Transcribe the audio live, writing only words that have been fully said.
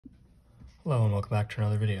Hello and welcome back to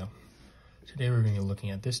another video. Today we're going to be looking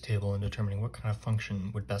at this table and determining what kind of function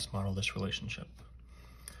would best model this relationship.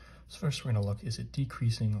 So first we're going to look, is it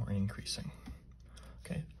decreasing or increasing?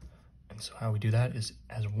 Okay, and so how we do that is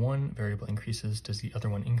as one variable increases, does the other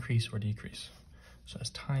one increase or decrease? So as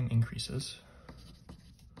time increases,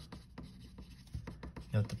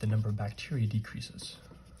 note that the number of bacteria decreases.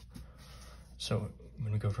 So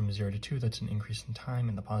when we go from 0 to 2, that's an increase in time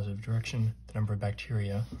in the positive direction. The number of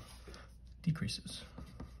bacteria decreases.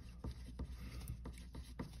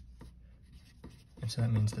 And so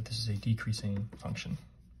that means that this is a decreasing function,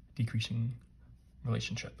 decreasing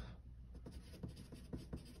relationship.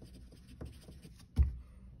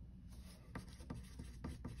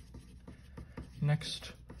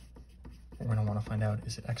 Next, what we're going to want to find out,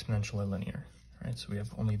 is it exponential or linear? All right, so we have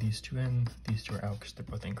only these two in, these two are out because they're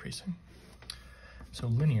both increasing. So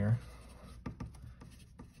linear,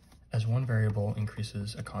 as one variable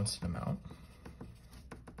increases a constant amount,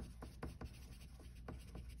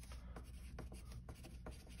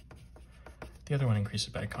 the other one increases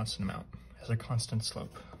by a constant amount, has a constant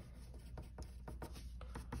slope.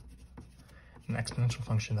 In an exponential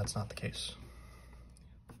function, that's not the case.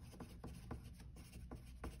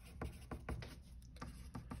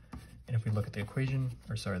 And if we look at the equation,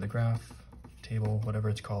 the graph, table, whatever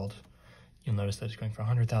it's called, you'll notice that it's going from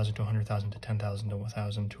 100,000 to 100,000 to 10,000 to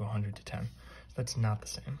 1,000 to 100 to 10. So that's not the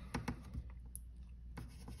same.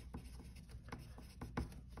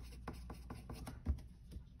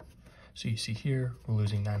 So you see here, we're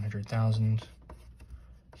losing 900,000.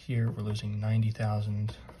 Here, we're losing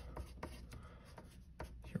 90,000.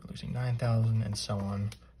 Here, we're losing 9,000, and so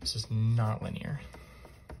on. This is not linear.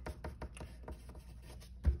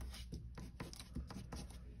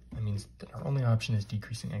 That means that our only option is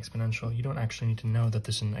decreasing exponential. You don't actually need to know that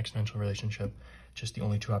this is an exponential relationship. Just the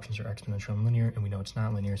only two options are exponential and linear, and we know it's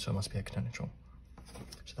not linear, so it must be exponential.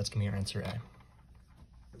 So that's going to be our answer A.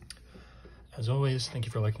 As always, thank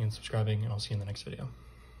you for liking and subscribing, and I'll see you in the next video.